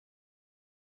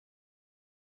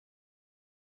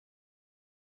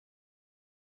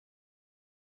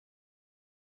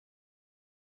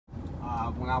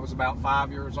I was about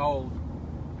 5 years old,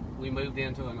 we moved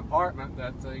into an apartment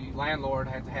that the landlord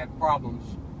had problems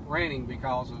renting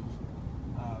because of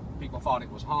people thought it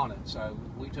was haunted. So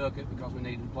we took it because we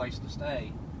needed a place to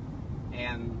stay.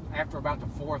 And after about the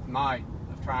fourth night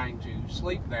of trying to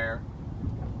sleep there,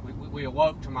 we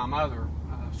awoke to my mother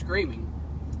screaming.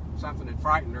 Something had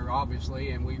frightened her,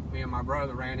 obviously, and me and my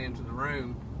brother ran into the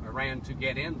room, or ran to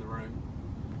get in the room,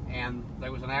 and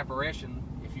there was an apparition,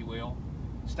 if you will,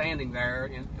 standing there.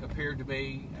 It appeared to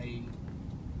be a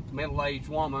middle-aged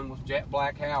woman with jet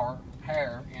black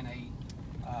hair in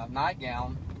a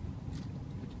nightgown,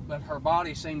 but her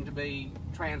body seemed to be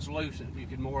translucent. You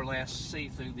could more or less see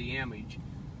through the image,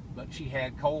 but she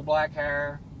had coal black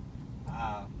hair,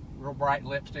 real bright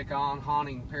lipstick on,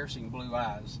 haunting, piercing blue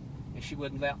eyes, and she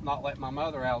wouldn't not let my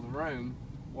mother out of the room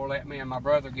or let me and my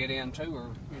brother get in to her,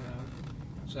 you know.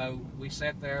 So we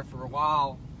sat there for a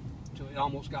while till it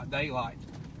almost got daylight,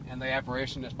 and the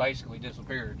apparition just basically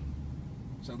disappeared.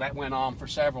 So that went on for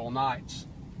several nights,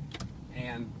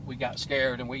 and we got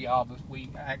scared, and we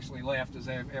actually left as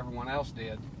everyone else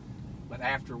did. But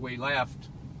after we left,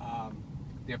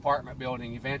 the apartment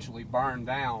building eventually burned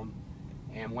down,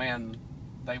 and when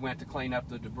they went to clean up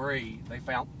the debris, they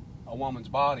found a woman's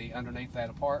body underneath that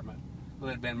apartment who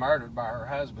had been murdered by her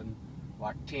husband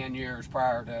like 10 years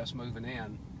prior to us moving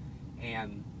in,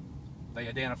 and they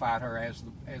identified her as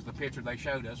the picture they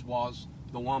showed us was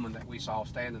the woman that we saw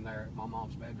standing there at my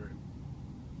mom's bedroom.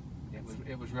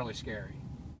 It was really scary.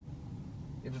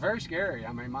 It was very scary.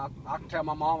 I mean, I can tell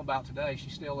my mom about today.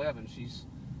 She's still living. She's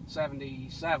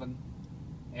 77,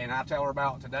 and I tell her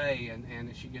about today,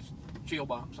 and she gets chill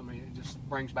bumps. I mean, it just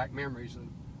brings back memories of.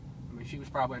 I mean, she was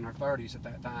probably in her 30s at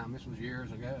that time. This was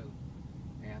years ago,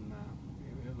 and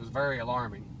it was very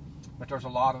alarming. But there's a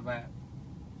lot of that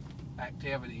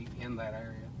activity in that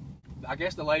area. I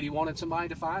guess the lady wanted somebody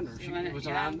to find her. It was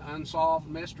an unsolved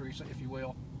mystery, if you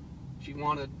will. She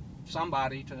wanted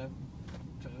somebody to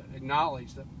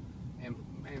acknowledge that and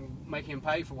make him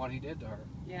pay for what he did to her.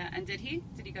 Yeah, and did he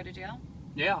go to jail?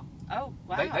 Yeah. Oh,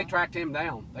 wow. They tracked him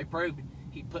down. They proved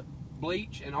he put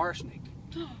bleach and arsenic.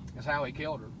 That's how he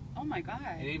killed her. Oh my God.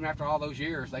 And even after all those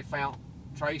years, they found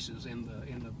traces in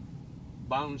the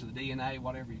bones, the DNA,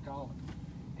 whatever you call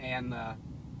it. And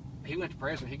he went to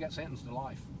prison. He got sentenced to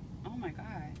life. Oh my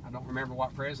God. I don't remember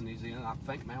what prison he's in. I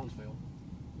think Moundsville.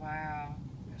 Wow.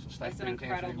 That's an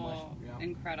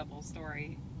incredible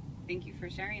story. Thank you for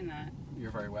sharing that.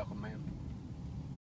 You're very welcome, ma'am.